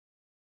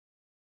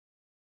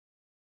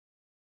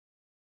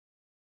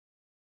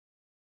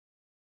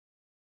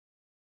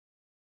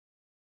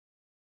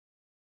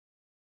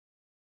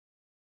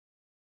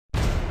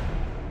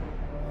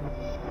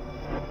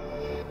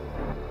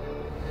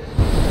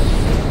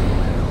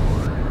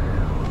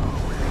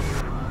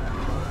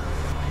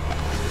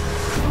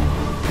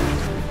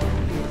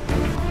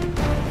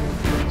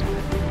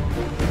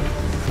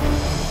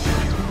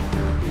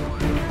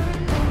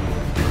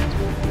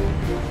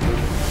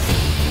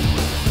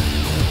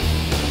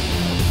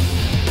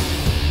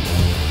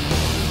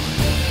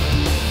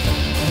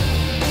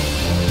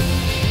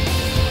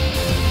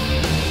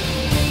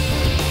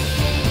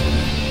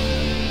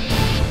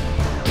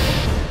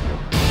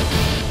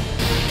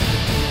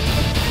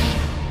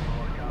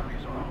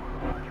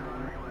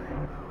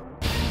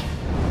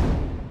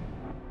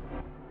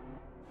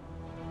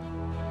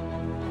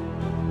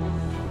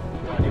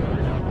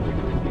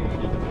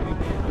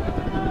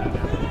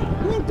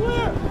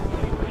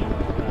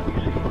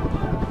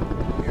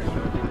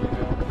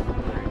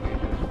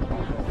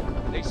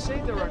say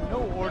there are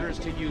no orders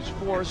to use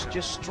force,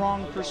 just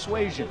strong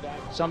persuasion,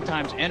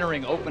 sometimes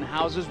entering open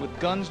houses with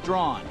guns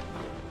drawn,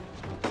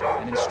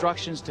 and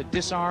instructions to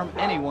disarm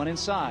anyone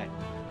inside.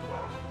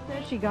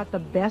 Says she got the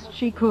best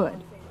she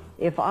could.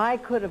 If I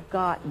could have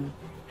gotten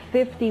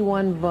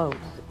 51 votes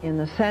in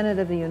the Senate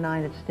of the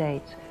United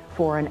States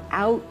for an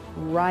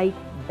outright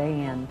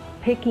ban,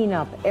 picking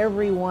up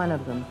every one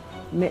of them,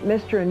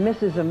 Mr. and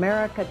Mrs.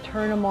 America,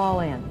 turn them all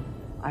in,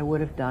 I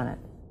would have done it.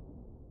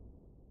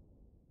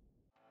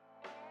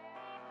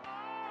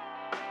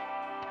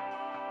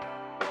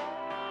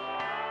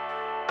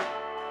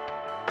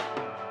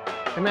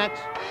 Hey, Max,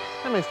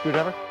 hand me a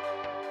screwdriver.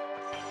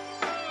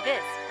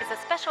 This is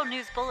a special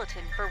news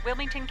bulletin for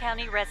Wilmington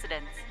County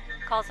residents.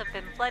 Calls have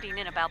been flooding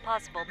in about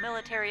possible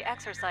military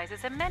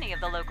exercises in many of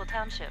the local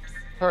townships.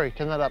 Hurry,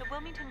 turn that up. The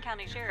Wilmington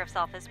County Sheriff's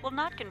Office will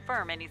not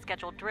confirm any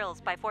scheduled drills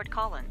by Fort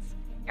Collins.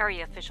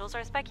 Area officials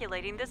are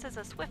speculating this is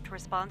a swift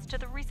response to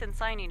the recent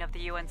signing of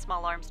the UN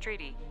Small Arms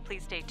Treaty.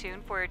 Please stay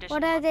tuned for additional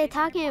What are they updates,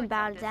 talking reports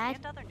on about, this Dad?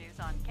 and other news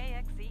on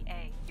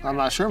KXCA. I'm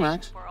not sure,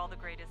 Max. For all the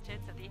greatest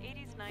hits of the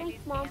 80s, 90s,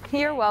 Thanks, Mom. and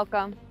You're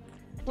welcome.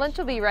 Lunch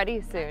will be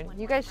ready soon.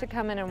 You guys should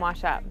come in and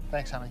wash up.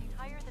 Thanks, honey.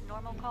 higher than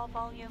normal call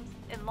volumes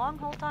and long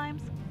hold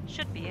times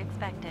should be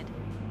expected.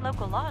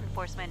 Local law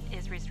enforcement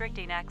is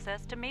restricting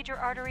access to major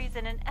arteries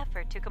in an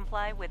effort to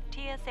comply with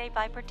TSA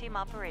Viper Team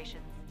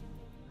operations.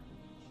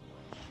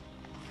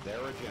 Their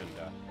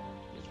agenda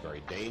is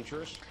very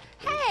dangerous.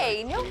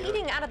 Hey, no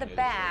eating out of the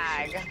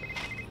bag.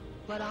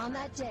 But on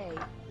that day,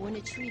 when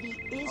a treaty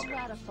is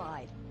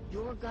ratified,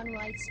 your gun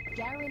rights,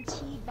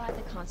 guaranteed by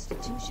the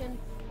Constitution,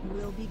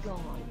 will be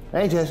gone.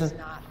 Hey, Jason.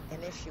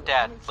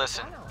 Dad,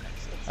 listen.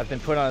 I've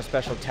been put on a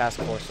special task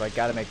force, so I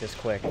gotta make this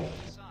quick.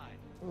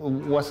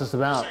 What's this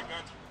about?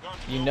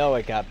 You know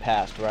it got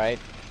passed, right?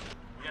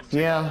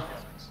 Yeah.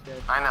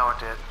 I know it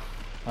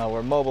did.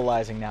 We're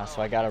mobilizing now,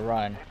 so I gotta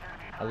run.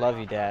 I love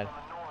you, Dad.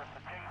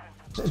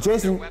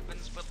 Jason.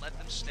 Weapons, but let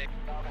them stay.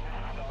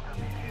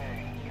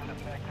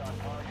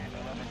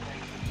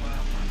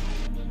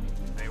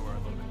 They were a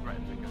little bit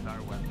threatened because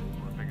our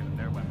weapons were bigger than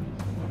their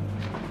weapons.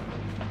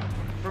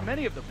 For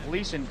many of the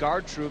police and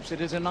guard troops,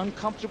 it is an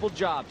uncomfortable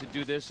job to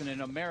do this in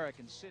an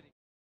American city.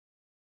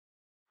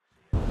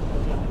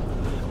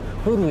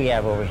 Who do we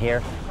have over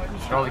here?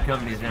 All the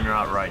companies in or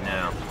out right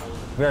now.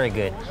 Very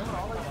good.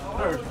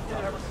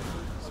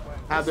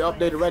 Have the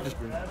updated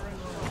registry.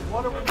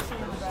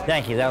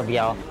 Thank you, that'll be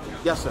all.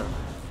 Yes, sir.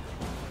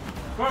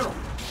 Colonel!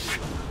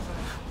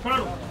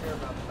 Colonel!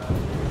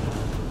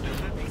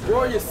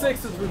 Warrior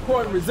 6 is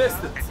reporting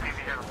resistance.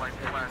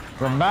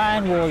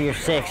 Remind Warrior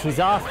 6 he's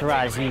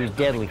authorized to use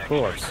deadly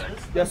force.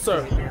 Yes,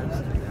 sir.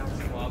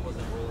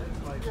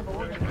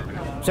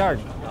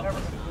 Sergeant,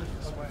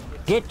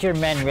 get your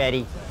men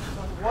ready.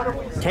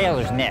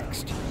 Taylor's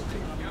next.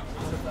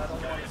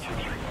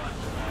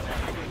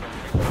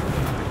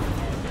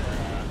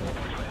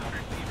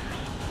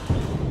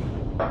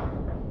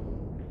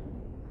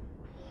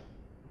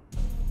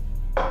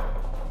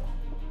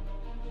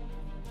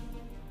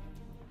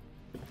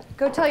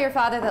 Go tell your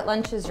father that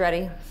lunch is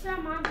ready. Sure,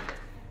 Mom.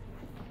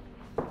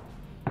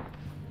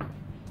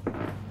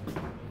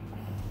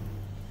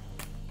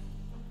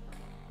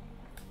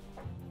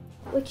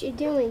 What you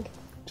doing?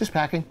 Just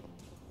packing.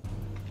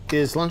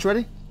 Is lunch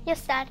ready?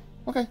 Yes, Dad.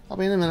 Okay, I'll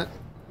be in a minute.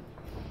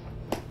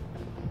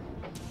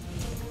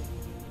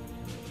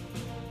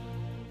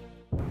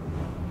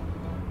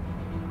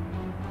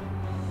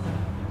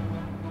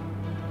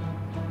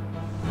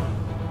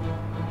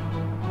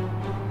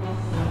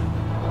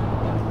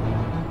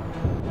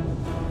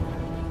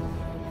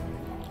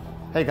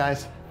 Hey,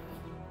 guys.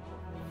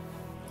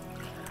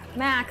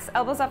 Max,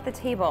 elbows off the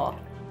table.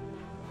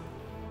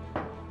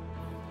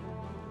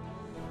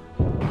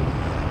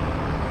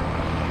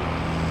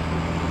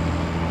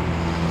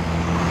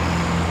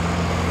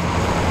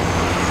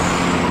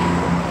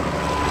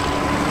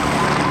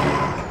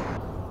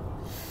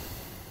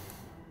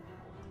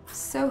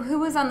 So who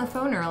was on the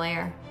phone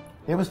earlier?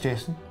 It was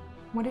Jason.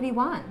 What did he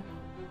want?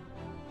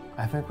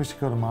 I think we should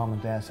go to Mom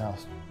and Dad's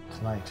house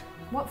tonight.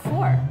 What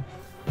for?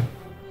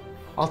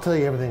 I'll tell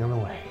you everything on the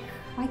way.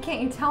 Why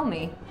can't you tell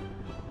me?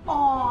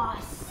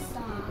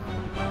 Awesome.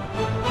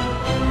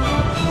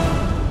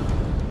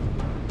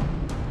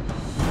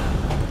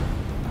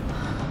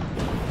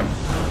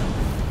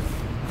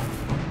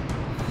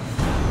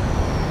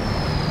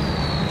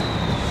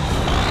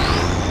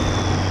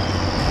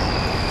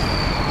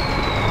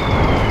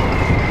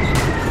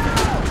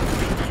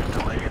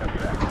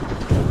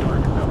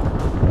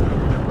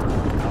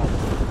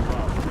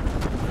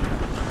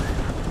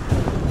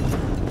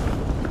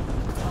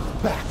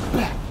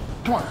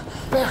 Come on,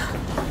 back.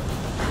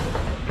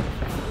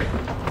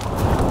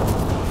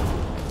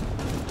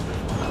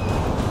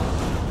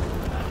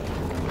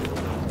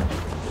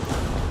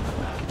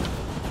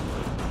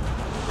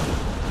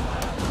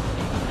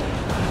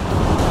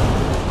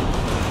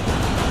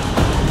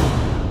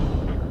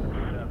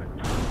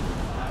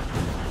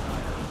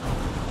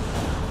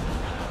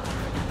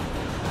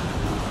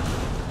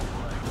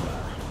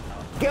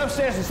 Get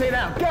upstairs and sit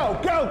down. Go,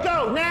 go,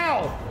 go,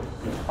 now!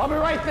 I'll be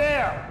right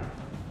there.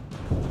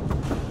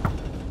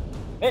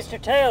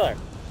 Mr. Taylor.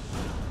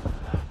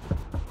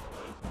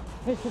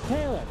 Mr.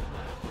 Taylor.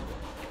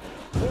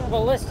 We have a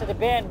list of the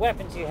banned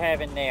weapons you have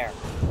in there.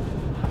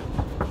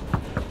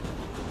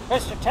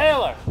 Mr.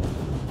 Taylor.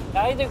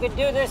 Now either you can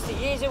do this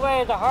the easy way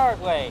or the hard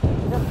way.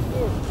 It's up to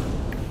you.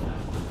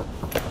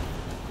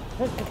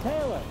 Mr.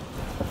 Taylor.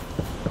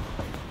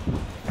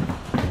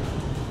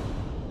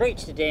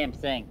 Breach the damn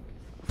thing.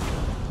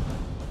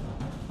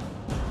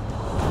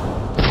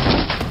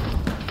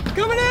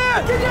 Coming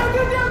in! Get down,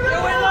 get down, get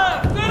down! Go in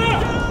left! Get down!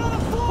 Get on the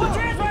floor! Put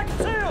your hands back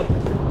concealed!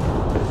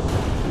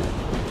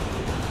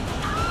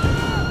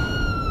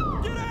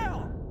 Get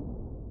out!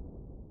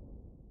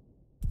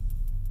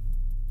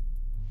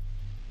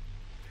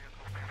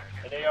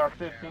 At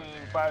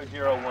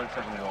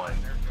AR-15-50171.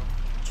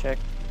 Check.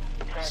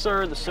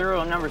 Sir, the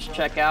serial numbers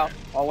check out.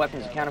 All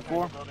weapons accounted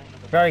for.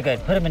 Very good.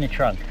 Put him in the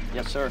trunk.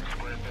 Yes, sir.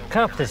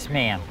 Cuff this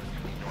man.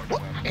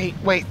 Hey,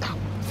 wait.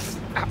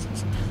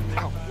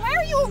 Why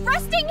are you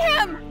arresting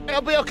him? I'll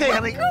be okay,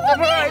 honey. Go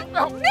I'm all right.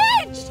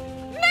 in! Mitch!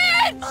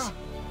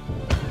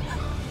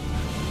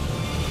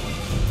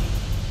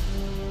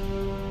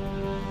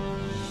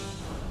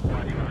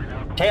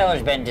 Mitch!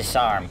 Taylor's been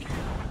disarmed.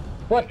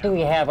 What do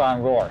we have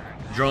on Rourke?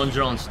 Drones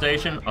are on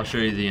station. I'll show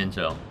you the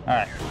intel. All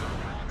right.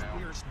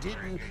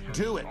 Didn't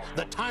do it.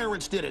 The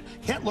tyrants did it.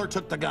 Hitler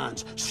took the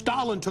guns.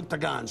 Stalin took the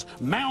guns.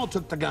 Mao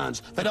took the guns.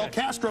 Fidel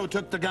Castro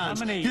took the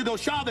guns. Hugo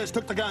Chavez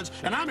took the guns.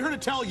 And I'm here to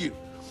tell you,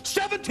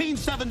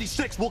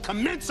 1776 will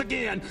commence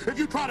again if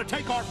you try to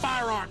take our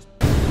firearms.